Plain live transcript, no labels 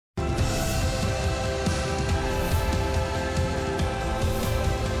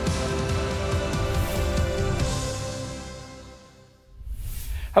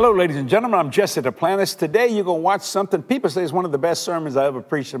Hello, ladies and gentlemen. I'm Jesse Duplantis. Today, you're going to watch something people say is one of the best sermons I ever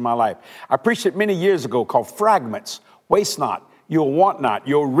preached in my life. I preached it many years ago called Fragments. Waste not, you'll want not.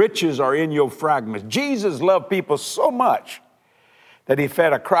 Your riches are in your fragments. Jesus loved people so much that he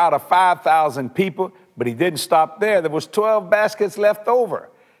fed a crowd of 5,000 people, but he didn't stop there. There was 12 baskets left over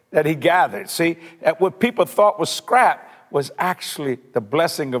that he gathered. See, that what people thought was scrap was actually the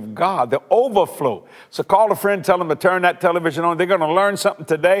blessing of God, the overflow. So call a friend, tell them to turn that television on. They're going to learn something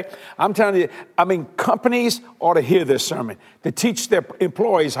today. I'm telling you, companies ought to hear this sermon to teach their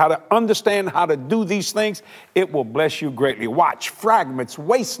employees how to understand how to do these things. It will bless you greatly. Watch, Fragments,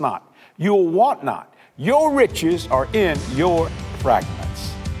 waste not, you'll want not. Your riches are in your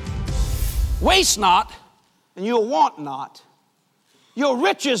fragments. Waste not, and you'll want not. Your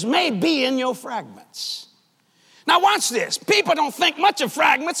riches may be in your fragments. Now watch this. People don't think much of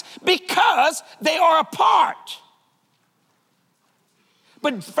fragments because they are apart.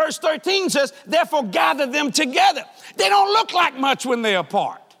 But verse 13 says, therefore gather them together. They don't look like much when they're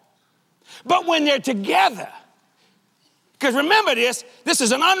apart. But when they're together, because remember this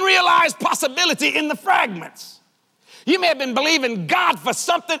is an unrealized possibility in the fragments. You may have been believing God for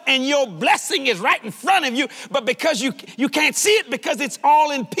something and your blessing is right in front of you, but because you can't see it because it's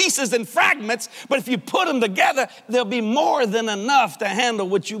all in pieces and fragments, but if you put them together, there'll be more than enough to handle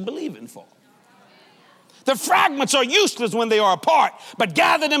what you're believing for. The fragments are useless when they are apart, but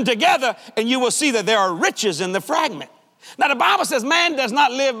gather them together and you will see that there are riches in the fragment. Now the Bible says man does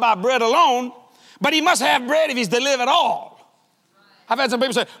not live by bread alone, but he must have bread if he's to live at all. I've had some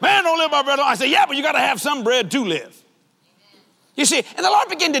people say, man, don't live by bread alone. I say, yeah, but you got to have some bread to live. You see, and the Lord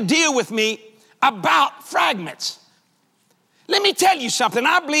began to deal with me about fragments. Let me tell you something.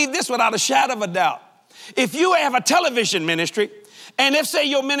 I believe this without a shadow of a doubt. If you have a television ministry, and if, say,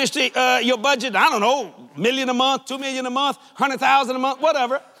 your ministry, your budget, I don't know, $1 million a month, $2 million a month, $100,000 a month,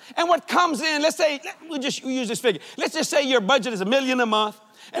 whatever, and what comes in, let's say, we'll use this figure. Let's just say your budget is $1 million a month,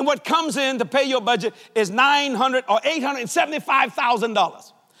 and what comes in to pay your budget is $900,000 or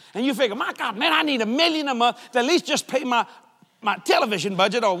 $875,000. And you figure, my God, man, I need $1 million a month to at least just pay my television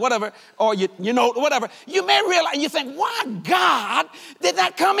budget or whatever, or whatever. You may realize, you think, why God did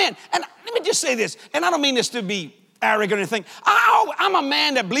that come in? And let me just say this, and I don't mean this to be arrogant or anything. I'm a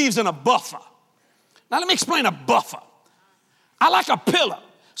man that believes in a buffer. Now let me explain a buffer. I like a pillar.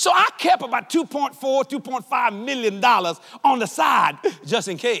 So I kept about $2.5 million on the side just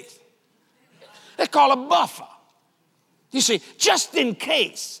in case. It's called a buffer. You see, just in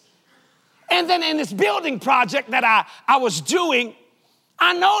case. And then in this building project that I was doing,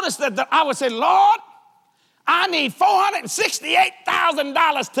 I noticed that I would say, Lord, I need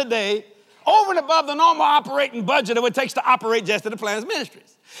 $468,000 today over and above the normal operating budget of what it takes to operate Jesse Duplantis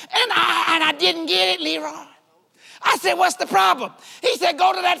Ministries. And I didn't get it, Leroy. I said, what's the problem? He said,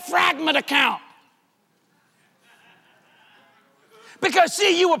 go to that fragment account. Because,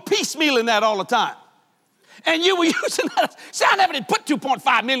 see, you were piecemealing that all the time. And you were using that. See, I never did put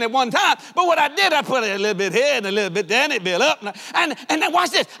 $2.5 million at one time, but what I did, I put a little bit here and a little bit there, and it built up. And then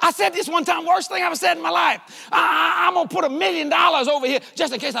watch this. I said this one time, worst thing I ever said in my life. I'm going to put $1 million over here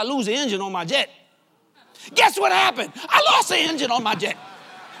just in case I lose the engine on my jet. Guess what happened? I lost the engine on my jet.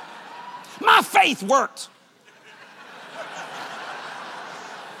 My faith worked.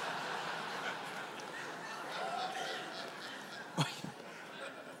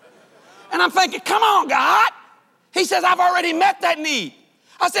 And I'm thinking, come on, God. He says, I've already met that need.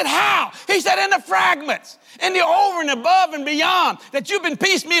 I said, how? He said, in the fragments, in the over and above and beyond that you've been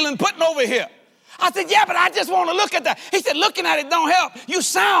piecemealing putting over here. I said, yeah, but I just want to look at that. He said, looking at it don't help. You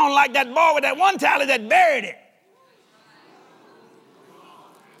sound like that boy with that one talent that buried it.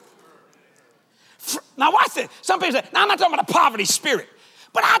 Now watch this. Some people say, now I'm not talking about a poverty spirit,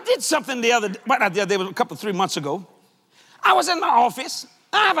 but I did something the other day, a couple, 3 months ago. I was in my office.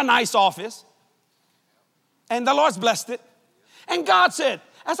 I have a nice office, and the Lord's blessed it. And God said,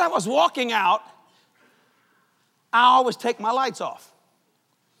 as I was walking out, I always take my lights off.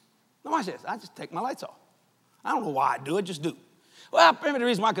 Now watch this. I just take my lights off. I don't know why I do it, just do. Well, maybe the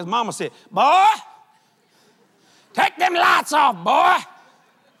reason why, because Mama said, boy, take them lights off, boy.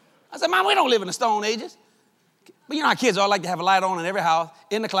 I said, Mom, we don't live in the Stone Ages. But you know how kids all like to have a light on in every house,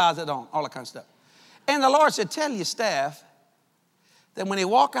 in the closet on, all that kind of stuff. And the Lord said, tell your staff that when they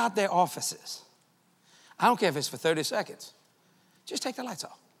walk out their offices, I don't care if it's for 30 seconds, just take the lights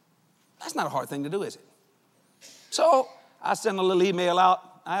off. That's not a hard thing to do, is it? So I sent a little email out.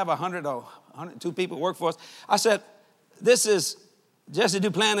 I have 100 or 102 people work for us. I said, this is Jesse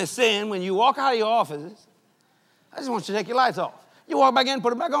Duplantis saying, when you walk out of your offices, I just want you to take your lights off. You walk back in,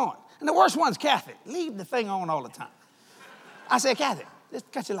 put it back on. And the worst one's Kathy. Leave the thing on all the time. I said, Kathy, Let's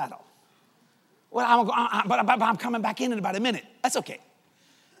cut your light off. Well, I'm coming back in about a minute. That's okay.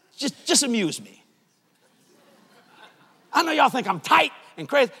 Just amuse me. I know y'all think I'm tight and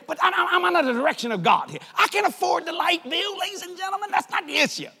crazy, but I'm under the direction of God here. I can afford the light bill, ladies and gentlemen. That's not the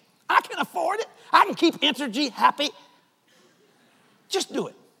issue. I can afford it. I can keep Entergy happy. Just do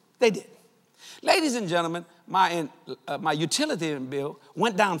it. They did. Ladies and gentlemen, my utility bill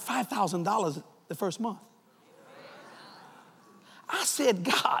went down $5,000 the first month. I said,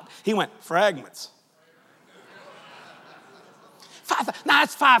 God. He went, fragments. Now,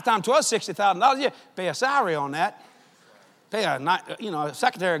 it's 5 times 12, $60,000. Yeah, pay a salary on that. Pay a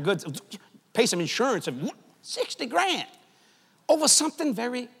secretary of goods. Pay some insurance of 60 grand over something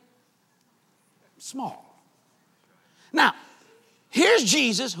very small. Now, here's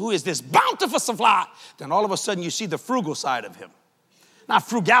Jesus, who is this bountiful supply. Then all of a sudden, you see the frugal side of him. Now,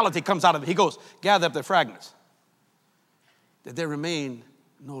 frugality comes out of it. He goes, gather up the fragments, that there remain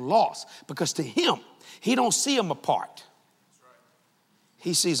no loss. Because to him, he don't see them apart.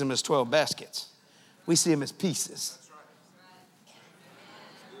 He sees them as 12 baskets. We see them as pieces.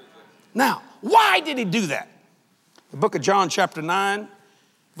 Now, why did he do that? The book of John chapter 9,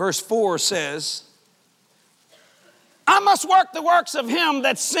 verse 4 says, I must work the works of him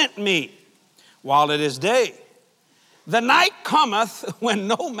that sent me while it is day. The night cometh when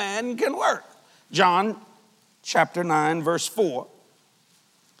no man can work. John chapter 9, verse 4.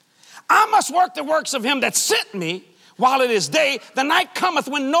 I must work the works of him that sent me while it is day. The night cometh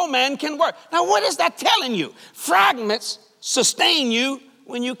when no man can work. Now, what is that telling you? Fragments sustain you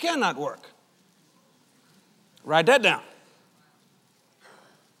when you cannot work. Write that down.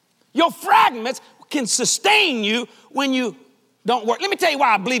 Your fragments can sustain you when you don't work. Let me tell you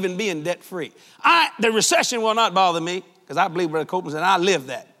why I believe in being debt-free. The recession will not bother me because I believe Brother Copeland said I live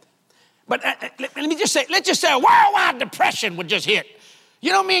that. But let me just say, let's just say a worldwide depression would just hit.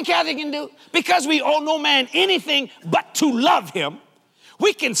 You know what me and Kathy can do? Because we owe no man anything but to love him,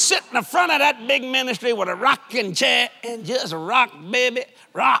 we can sit in the front of that big ministry with a rocking chair and just rock, baby,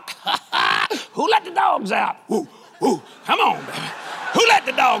 rock. Who let the dogs out? Ooh, ooh, come on, baby. Who let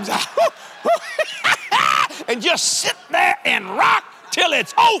the dogs out? And just sit there and rock till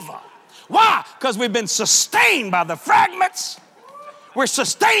it's over. Why? Because we've been sustained by the fragments. We're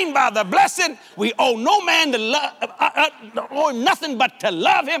sustained by the blessing. We owe no man to owe nothing but to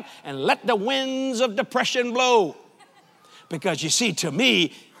love him and let the winds of depression blow. Because you see, to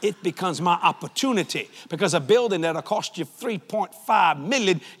me, it becomes my opportunity. Because a building that'll cost you $3.5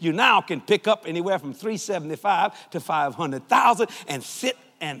 million, you now can pick up anywhere from $375,000 to $500,000 and sit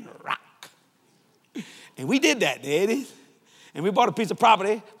and rock. And we did that, ladies. And we bought a piece of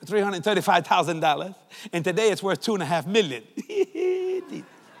property for $335,000. And today it's worth $2.5 million.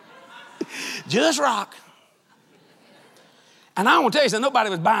 Just rock. And I want to tell you something, nobody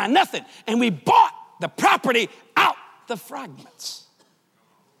was buying nothing. And we bought the property out the fragments.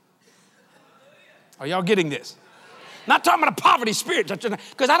 Are y'all getting this? Not talking about a poverty spirit,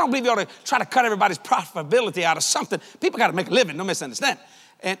 because I don't believe you ought to try to cut everybody's profitability out of something. People got to make a living, don't misunderstand.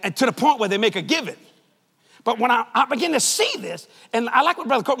 And to the point where they make a giving. But when I begin to see this, and I like what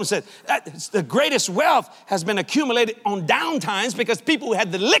Brother Copeland said, the greatest wealth has been accumulated on down times because people who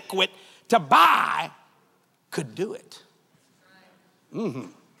had the liquid to buy could do it.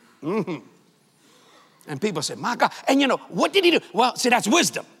 Mm-hmm. Mm-hmm. And people say, my God. And you know, what did he do? Well, see, that's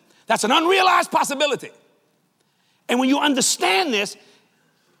wisdom. That's an unrealized possibility. And when you understand this,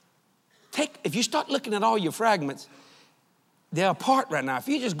 if you start looking at all your fragments, they're apart right now. If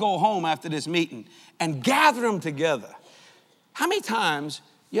you just go home after this meeting and gather them together, how many times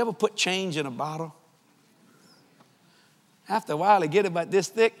you ever put change in a bottle? After a while, they get about this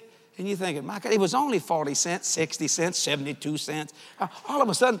thick, and you're thinking, my God, it was only 40 cents, 60 cents, 72 cents. All of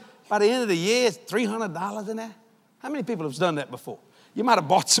a sudden, by the end of the year, it's $300 in there. How many people have done that before? You might have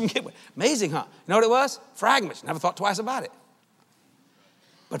bought some giveaway. Amazing, huh? You know what it was? Fragments. Never thought twice about it.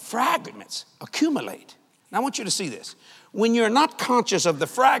 But fragments accumulate. Now, I want you to see this. When you're not conscious of the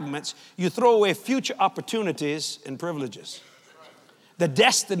fragments, you throw away future opportunities and privileges. The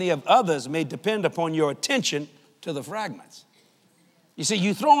destiny of others may depend upon your attention to the fragments. You see,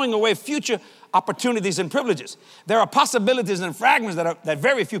 you're throwing away future opportunities and privileges. There are possibilities and fragments that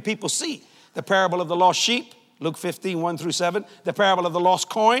very few people see. The parable of the lost sheep, Luke 15, 1 through 7. The parable of the lost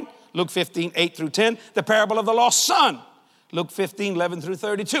coin, Luke 15, 8 through 10. The parable of the lost son, Luke 15, 11 through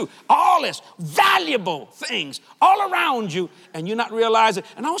 32. All all this valuable things all around you, and you're not realizing,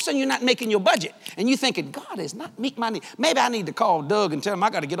 and all of a sudden you're not making your budget, and you're thinking, God is not meet my need. Maybe I need to call Doug and tell him I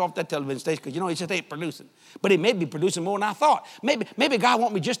got to get off that television station because, he just ain't producing. But he may be producing more than I thought. Maybe God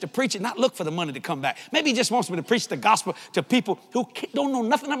wants me just to preach and not look for the money to come back. Maybe he just wants me to preach the gospel to people who don't know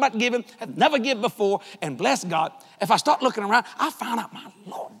nothing about giving, have never given before, and bless God. If I start looking around, I found out, my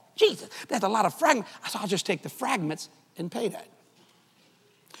Lord Jesus, there's a lot of fragments. So I'll just take the fragments and pay that.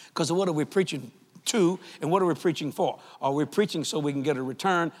 Because what are we preaching to and what are we preaching for? Are we preaching so we can get a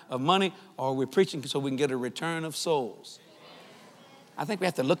return of money, or are we preaching so we can get a return of souls? I think we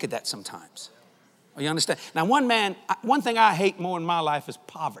have to look at that sometimes. You understand? Now, one thing I hate more in my life is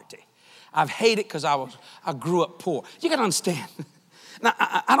poverty. I've hated because I grew up poor. You got to understand. Now,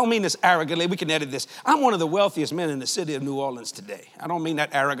 I don't mean this arrogantly. We can edit this. I'm one of the wealthiest men in the city of New Orleans today. I don't mean that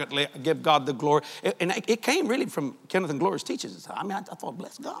arrogantly. I give God the glory. And it came really from Kenneth and Gloria's teachings. I mean, I thought,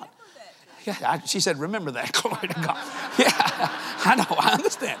 bless God. Yeah, she said, remember that. Glory to God. Yeah, I know. I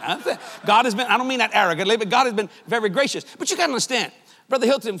understand. God has been, I don't mean that arrogantly, but God has been very gracious. But you got to understand, Brother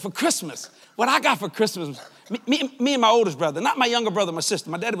Hilton, for Christmas, what I got for Christmas, me and my oldest brother, not my younger brother, my sister.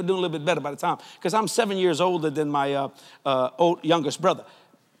 My daddy was doing a little bit better by the time, because I'm 7 years older than my youngest brother.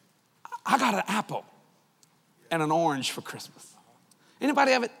 I got an apple and an orange for Christmas.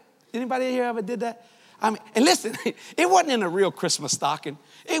 Anybody here ever did that? I mean, and listen, it wasn't in a real Christmas stocking.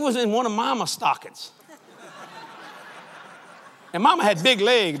 It was in one of Mama's stockings. And Mama had big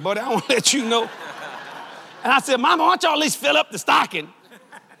legs, buddy. I want to let you know. And I said, Mama, why don't y'all at least fill up the stocking?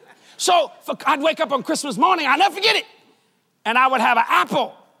 So I'd wake up on Christmas morning, I'll never forget it. And I would have an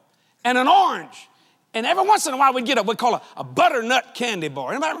apple and an orange. And every once in a while, we'd get we call a butternut candy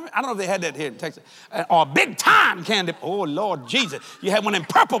bar. Anybody remember? I don't know if they had that here in Texas. Or a big time candy. Oh, Lord Jesus. You had one in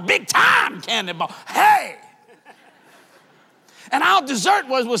purple, big time candy bar. Hey! And our dessert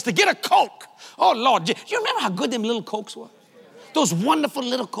was to get a Coke. Oh, Lord. You remember how good them little Cokes were? Those wonderful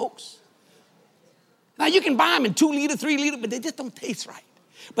little Cokes. Now, you can buy them in 2 liter, 3 liter, but they just don't taste right.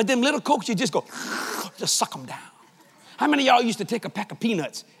 But them little Cokes, you just go, just suck them down. How many of y'all used to take a pack of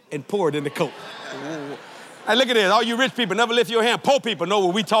peanuts and pour it in the Coke? Now, look at this. All you rich people, never lift your hand. Poor people know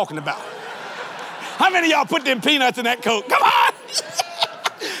what we talking about. How many of y'all put them peanuts in that Coke? Come on.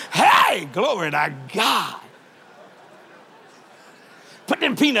 Hey, glory to God. Put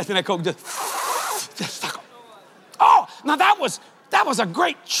them peanuts in that Coke, just suck them. Oh, now that was a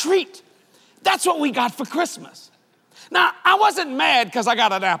great treat. That's what we got for Christmas. Now, I wasn't mad because I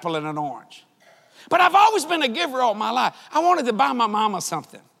got an apple and an orange. But I've always been a giver all my life. I wanted to buy my mama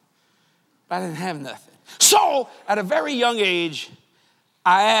something, but I didn't have nothing. So, at a very young age,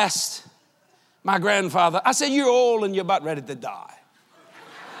 I asked my grandfather, I said, you're old and you're about ready to die.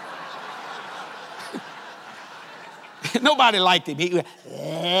 Nobody liked him. He went,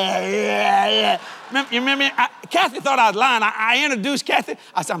 yeah. You remember? Kathy thought I was lying. I introduced Kathy.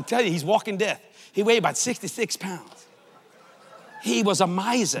 I said, I'm telling you, he's walking death. He weighed about 66 pounds. He was a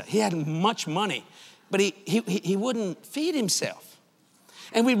miser. He had much money, but he wouldn't feed himself.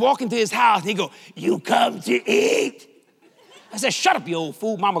 And we'd walk into his house, and he'd go, you come to eat? I said, shut up, you old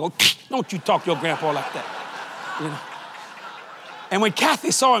fool. Mama go, don't you talk to your grandpa like that. You know? And when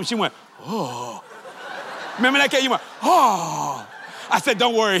Kathy saw him, she went, oh. Remember that kid? You went, oh. I said,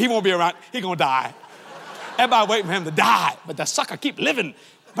 don't worry, he won't be around. He's going to die. Everybody waiting for him to die, but the sucker keep living.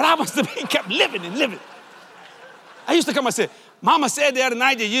 But I must have been kept living and living. I used to come and say, Mama said the other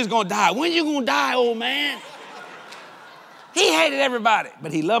night that you was going to die. When you going to die, old man? He hated everybody,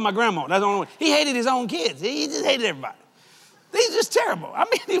 but he loved my grandma. That's the only way. He hated his own kids. He just hated everybody. He's just terrible. I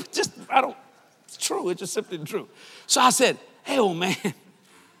mean, it was just, it's true. It's just simply true. So I said, hey, old man.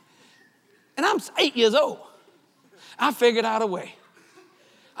 And I'm 8 years old. I figured out a way.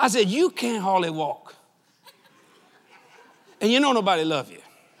 I said, you can't hardly walk. And you know nobody love you.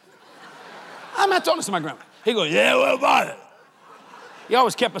 I'm not talking to my grandma. He goes, yeah, what about it? He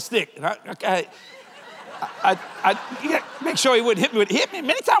always kept a stick. And I make sure he wouldn't hit me with it. He hit me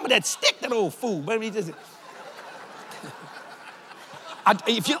many times with that stick, that old fool. But he just...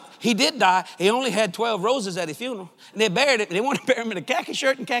 he did die. He only had 12 roses at his funeral. And they buried it. They wanted to bury him in a khaki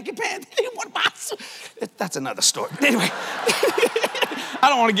shirt and khaki pants. They didn't want to buy a suit. That's another story. But anyway, I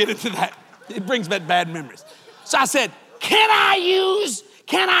don't want to get into that. It brings back bad memories. So I said, can I use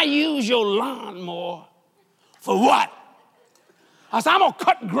your lawnmower? For what? I said, I'm going to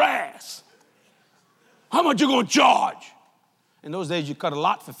cut grass. How much you going to charge? In those days, you cut a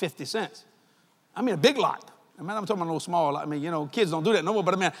lot for 50 cents. I mean, a big lot. I mean, I'm talking about a little small. I mean, you know, kids don't do that no more,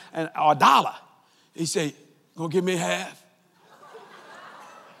 but I mean, or $1. He said, gonna give me half?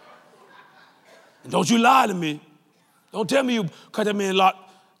 And don't you lie to me. Don't tell me you cut that man a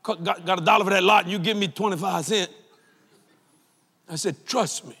lot. got $1 for that lot and you give me 25 cents. I said,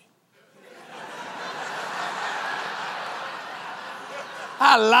 trust me.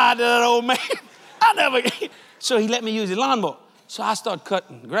 I lied to that old man. So he let me use his lawnmower. So I started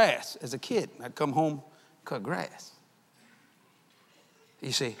cutting grass as a kid. I'd come home, cut grass.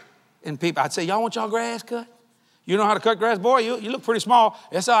 You see, and people, I'd say, y'all want y'all grass cut? You know how to cut grass? Boy, you look pretty small.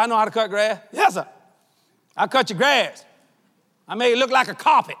 Yes, sir, I know how to cut grass. Yes, sir. I cut your grass. I made it look like a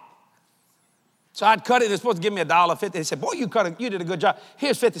carpet. So I'd cut it. They're supposed to give me $1.50. They said, boy, you did a good job.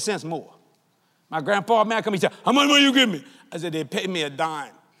 Here's 50 cents more. My grandpa, man, come and said, how much money you give me? I said, they paid me a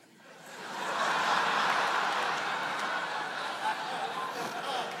dime.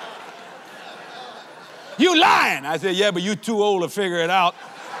 You lying. I said, yeah, but you too old to figure it out.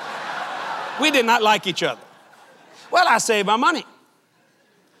 We did not like each other. Well, I saved my money.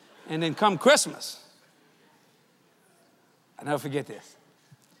 And then come Christmas, I'll never forget this.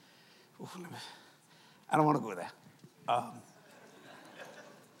 I don't want to go there.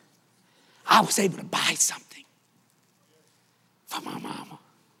 I was able to buy something for my mama.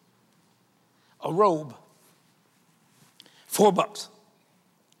 A robe. $4.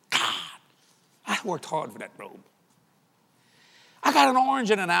 God, I worked hard for that robe. I got an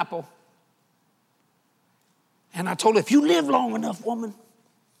orange and an apple. And I told her, if you live long enough, woman,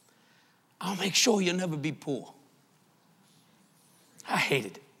 I'll make sure you'll never be poor. I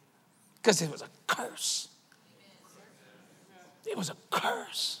hated it because it was a curse. It was a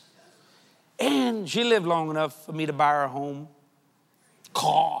curse. And she lived long enough for me to buy her a home,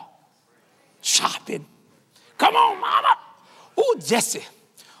 car, shopping. Come on, mama. Oh, Jesse.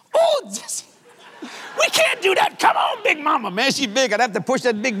 Oh, Jesse. We can't do that. Come on, big mama. Man, she's big. I'd have to push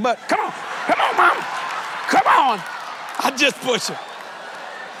that big butt. Come on. Come on, mama. Come on. I just push her.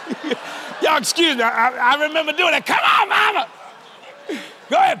 Y'all excuse me. I remember doing that. Come on, mama.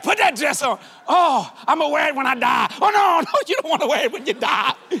 Go ahead, put that dress on. Oh, I'm going to wear it when I die. Oh, no, you don't want to wear it when you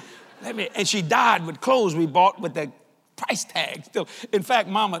die. And she died with clothes we bought with the price tag still. In fact,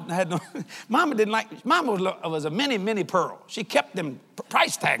 Mama was a mini pearl. She kept them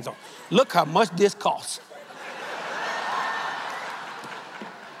price tags on. Look how much this costs.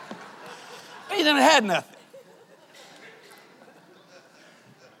 He didn't have nothing.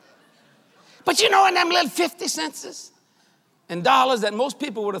 But you know, in them little 50 cents and dollars that most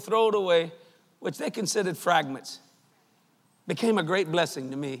people would have thrown away, which they considered fragments, became a great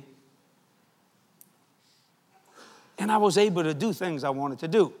blessing to me. And I was able to do things I wanted to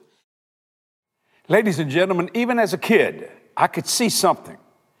do. Ladies and gentlemen, even as a kid, I could see something.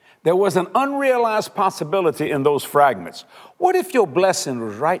 There was an unrealized possibility in those fragments. What if your blessing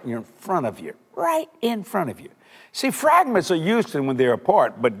was right in front of you? Right in front of you. See, fragments are useful when they're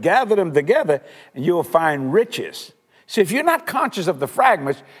apart, but gather them together and you'll find riches. See, if you're not conscious of the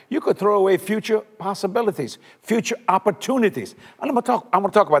fragments, you could throw away future possibilities, future opportunities. And I'm going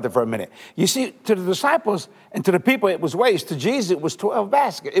to talk about that for a minute. You see, to the disciples and to the people, it was waste. To Jesus, it was 12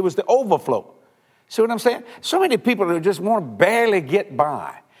 baskets. It was the overflow. See what I'm saying? So many people who just want to barely get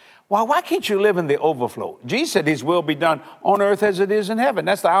by. Well, why can't you live in the overflow? Jesus said his will be done on earth as it is in heaven.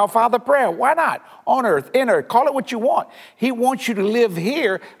 That's the Our Father prayer. Why not? On earth, in earth. Call it what you want. He wants you to live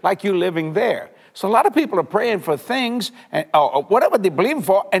here like you're living there. So a lot of people are praying for things and or whatever they believe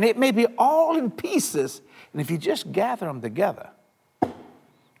for, and it may be all in pieces. And if you just gather them together,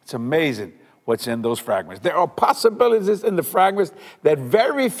 it's amazing what's in those fragments. There are possibilities in the fragments that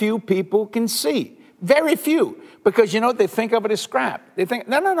very few people can see. Very few. Because, you know, they think of it as scrap. They think,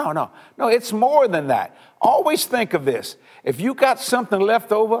 no, it's more than that. Always think of this. If you got something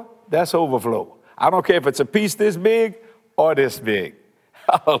left over, that's overflow. I don't care if it's a piece this big or this big.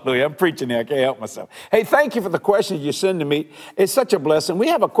 Hallelujah. I'm preaching here. I can't help myself. Hey, thank you for the questions you send to me. It's such a blessing. We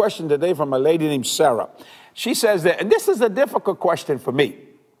have a question today from a lady named Sarah. She says that, and this is a difficult question for me.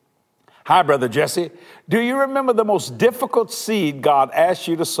 Hi, Brother Jesse. Do you remember the most difficult seed God asked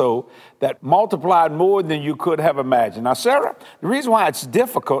you to sow that multiplied more than you could have imagined? Now, Sarah, the reason why it's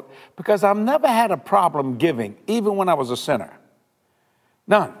difficult, because I've never had a problem giving, even when I was a sinner.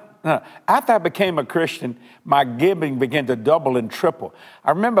 None. After I became a Christian, my giving began to double and triple.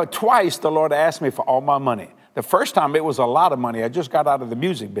 I remember twice the Lord asked me for all my money. The first time, it was a lot of money. I just got out of the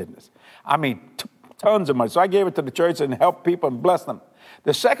music business. I mean, tons of money. So I gave it to the church and helped people and blessed them.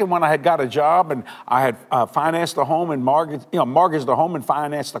 The second one, I had got a job and I had financed the home and mortgaged the home and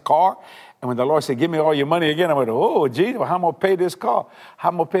financed the car. And when the Lord said, give me all your money again, I went, oh, gee, well, how am I going to pay this car? How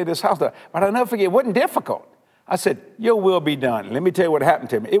am I going to pay this house? But I'll never forget, it wasn't difficult. I said, your will be done. Let me tell you what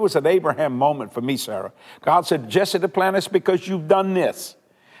happened to me. It was an Abraham moment for me, Sarah. God said, Jesse Duplantis, because you've done this,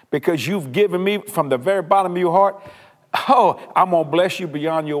 because you've given me from the very bottom of your heart, Oh, I'm going to bless you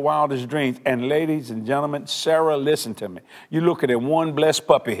beyond your wildest dreams. And ladies and gentlemen, Sarah, listen to me. You're looking at one blessed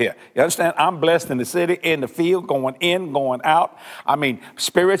puppy here. You understand? I'm blessed in the city, in the field, going in, going out. I mean,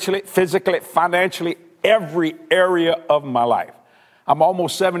 spiritually, physically, financially, every area of my life. I'm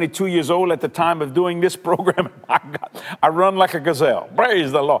almost 72 years old at the time of doing this program. My God, I run like a gazelle.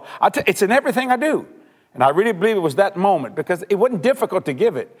 Praise the Lord. It's in everything I do. And I really believe it was that moment because it wasn't difficult to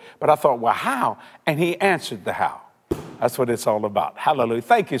give it. But I thought, well, how? And he answered the how. That's what it's all about. Hallelujah.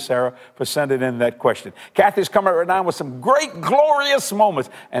 Thank you, Sarah, for sending in that question. Kathy's coming right now with some great, glorious moments.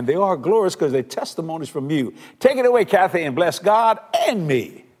 And they are glorious because they're testimonies from you. Take it away, Kathy, and bless God and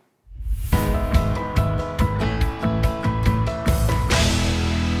me.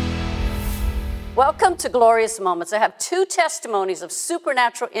 Welcome to Glorious Moments. I have two testimonies of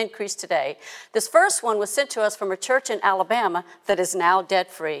supernatural increase today. This first one was sent to us from a church in Alabama that is now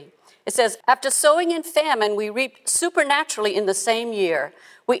debt-free. It says, after sowing in famine, we reaped supernaturally in the same year.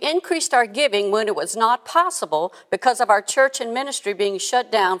 We increased our giving when it was not possible because of our church and ministry being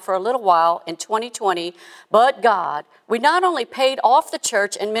shut down for a little while in 2020. But God, we not only paid off the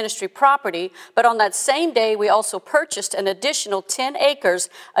church and ministry property, but on that same day, we also purchased an additional 10 acres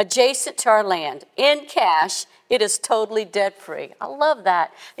adjacent to our land in cash. It is totally debt-free. I love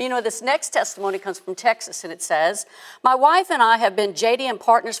that. You know, this next testimony comes from Texas, and it says, my wife and I have been JDM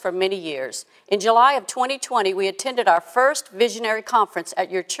partners for many years. In July of 2020, we attended our first visionary conference at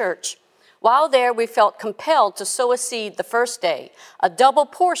your church. While there, we felt compelled to sow a seed the first day, a double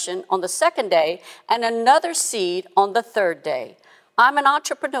portion on the second day, and another seed on the third day. I'm an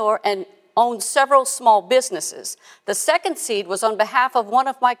entrepreneur and own several small businesses. The second seed was on behalf of one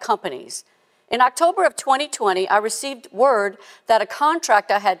of my companies. In October of 2020, I received word that a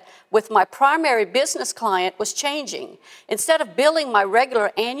contract I had with my primary business client was changing. Instead of billing my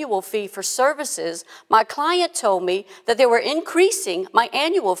regular annual fee for services, my client told me that they were increasing my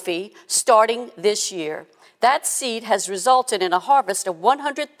annual fee starting this year. That seed has resulted in a harvest of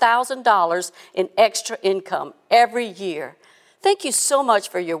 $100,000 in extra income every year. Thank you so much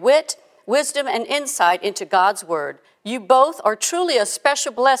for your wit, wisdom, and insight into God's Word. You both are truly a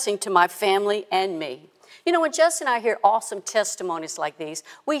special blessing to my family and me. You know, when Jess and I hear awesome testimonies like these,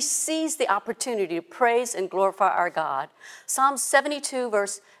 we seize the opportunity to praise and glorify our God. Psalm 72,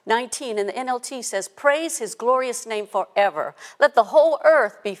 verse 19 in the NLT says, praise his glorious name forever. Let the whole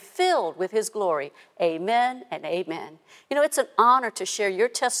earth be filled with his glory. Amen and amen. You know, it's an honor to share your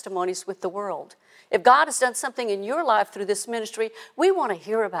testimonies with the world. If God has done something in your life through this ministry, we want to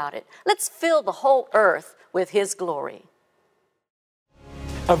hear about it. Let's fill the whole earth with his glory.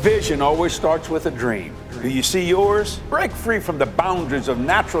 A vision always starts with a dream. Do you see yours? Break free from the boundaries of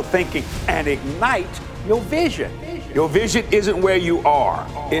natural thinking and ignite your vision. Your vision isn't where you are,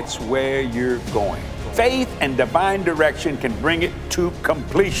 it's where you're going. Faith and divine direction can bring it to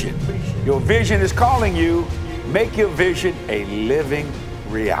completion. Your vision is calling you. Make your vision a living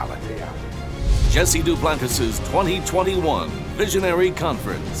reality. Jesse Duplantis' 2021 Visionary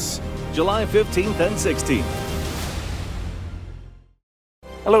Conference, July 15th and 16th.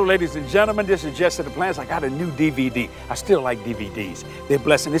 Hello, ladies and gentlemen. This is Jesse Duplantis. I got a new DVD. I still like DVDs. They're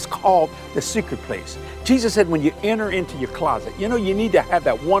blessing. It's called The Secret Place. Jesus said when you enter into your closet, you know, you need to have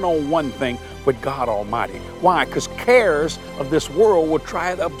that one-on-one thing with God Almighty. Why? Because cares of this world will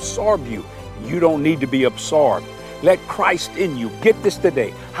try to absorb you. You don't need to be absorbed. Let Christ in you. Get this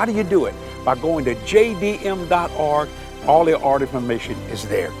today. How do you do it? By going to jdm.org. All the art information is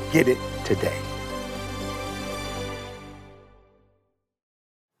there. Get it today.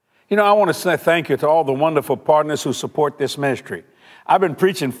 You know, I want to say thank you to all the wonderful partners who support this ministry. I've been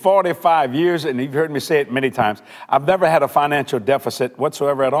preaching 45 years, and you've heard me say it many times. I've never had a financial deficit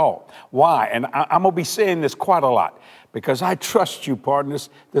whatsoever at all. Why? And I'm going to be saying this quite a lot because I trust you, partners,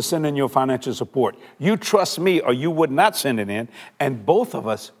 to send in your financial support. You trust me or you would not send it in, and both of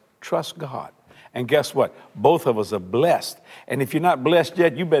us trust God. And guess what? Both of us are blessed. And if you're not blessed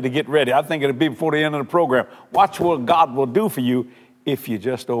yet, you better get ready. I think it'll be before the end of the program. Watch what God will do for you if you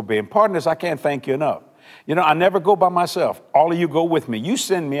just obey. And partners, I can't thank you enough. You know, I never go by myself. All of you go with me. You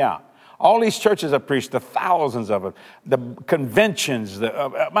send me out. All these churches I preach, the thousands of them, the conventions,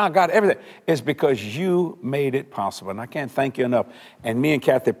 my God, everything is because you made it possible. And I can't thank you enough. And me and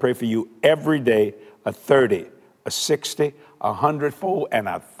Kathy pray for you every day, a 30, a 60, 100-fold, and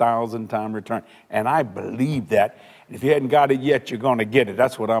 1,000-time return. And I believe that. If you hadn't got it yet, you're going to get it.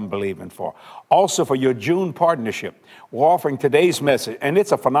 That's what I'm believing for. Also, for your June partnership, we're offering today's message, and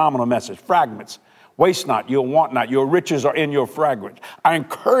it's a phenomenal message, Fragments, Waste not, you'll want not. Your riches are in your fragrance. I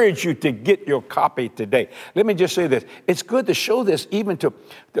encourage you to get your copy today. Let me just say this. It's good to show this even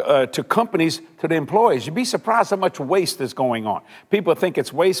to companies, to the employees. You'd be surprised how much waste is going on. People think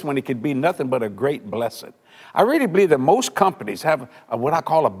it's waste when it could be nothing but a great blessing. I really believe that most companies have what I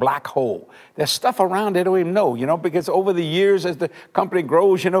call a black hole. There's stuff around they don't even know, because over the years as the company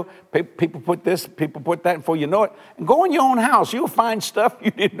grows, people put this, people put that, and before you know it, and go in your own house, you'll find stuff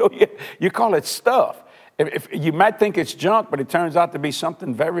you didn't know yet. You call it stuff. If you might think it's junk, but it turns out to be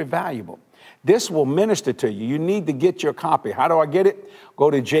something very valuable. This will minister to you. You need to get your copy. How do I get it? Go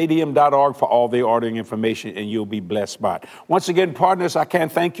to jdm.org for all the ordering information, and you'll be blessed by it. Once again, partners, I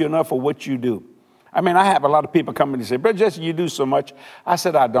can't thank you enough for what you do. I have a lot of people come in and say, Brother Jesse, you do so much. I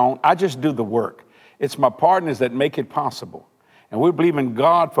said, I don't. I just do the work. It's my partners that make it possible. And we believe in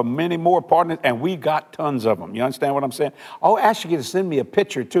God for many more partners, and we got tons of them. You understand what I'm saying? I'll ask you to send me a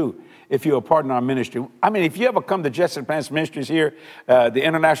picture, too, if you're a partner in our ministry. If you ever come to Jesse Duplantis Ministries here, the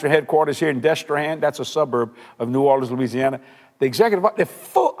international headquarters here in Destrehan, that's a suburb of New Orleans, Louisiana, the executive, they're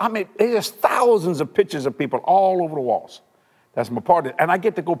full. There's thousands of pictures of people all over the walls. That's my partner. And I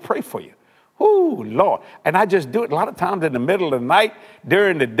get to go pray for you. Ooh, Lord. And I just do it a lot of times in the middle of the night,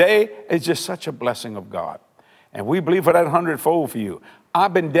 during the day. It's just such a blessing of God. And we believe for that 100-fold for you.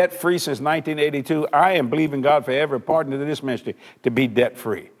 I've been debt-free since 1982. I am believing God for every partner to this ministry to be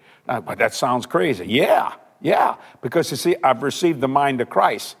debt-free. But that sounds crazy. Yeah. Because, you see, I've received the mind of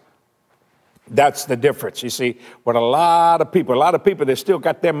Christ. That's the difference, you see. With a lot of people, they still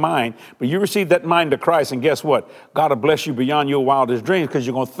got their mind, but you receive that mind of Christ, and guess what? God will bless you beyond your wildest dreams, because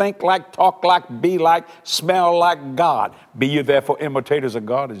you're going to think like, talk like, be like, smell like God. Be you therefore imitators of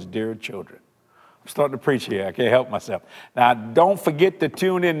God as dear children. I'm starting to preach here. I can't help myself. Now, don't forget to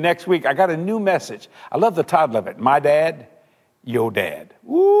tune in next week. I got a new message. I love the title of it, My Dad, Your Dad.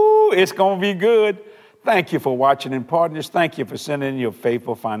 Woo, it's going to be good. Thank you for watching, and partners, thank you for sending in your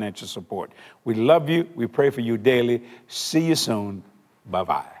faithful financial support. We love you. We pray for you daily. See you soon.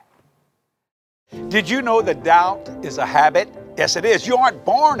 Bye-bye. Did you know that doubt is a habit? Yes, it is. You aren't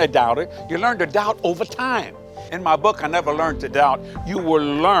born a doubter. You learn to doubt over time. In my book, I Never Learned to Doubt, you will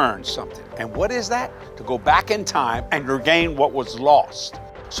learn something. And what is that? To go back in time and regain what was lost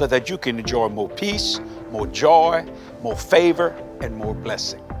so that you can enjoy more peace, more joy, more favor, and more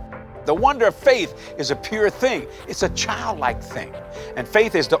blessing. The wonder of faith is a pure thing. It's a childlike thing. And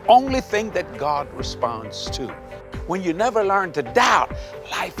faith is the only thing that God responds to. When you never learn to doubt,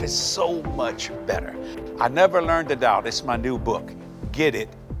 life is so much better. I Never Learned to Doubt. It's my new book. Get it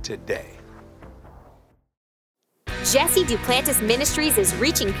today. Jesse Duplantis Ministries is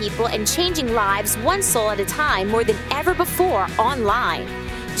reaching people and changing lives one soul at a time more than ever before online.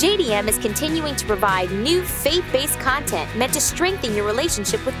 JDM is continuing to provide new faith-based content meant to strengthen your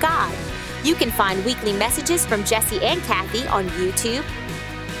relationship with God. You can find weekly messages from Jesse and Kathy on YouTube,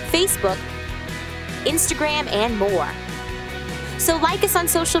 Facebook, Instagram, and more. So like us on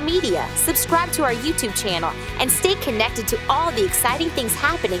social media, subscribe to our YouTube channel, and stay connected to all the exciting things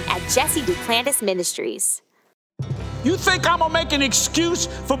happening at Jesse Duplantis Ministries. You think I'm going to make an excuse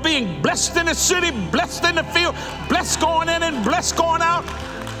for being blessed in the city, blessed in the field, blessed going in and blessed going out?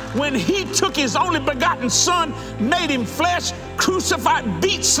 When he took his only begotten son, made him flesh, crucified,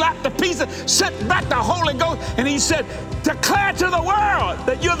 beat, slapped to pieces, sent back the Holy Ghost, and he said, declare to the world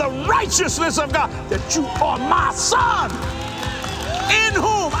that you're the righteousness of God, that you are my son, in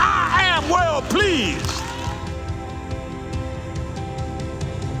whom I am well pleased.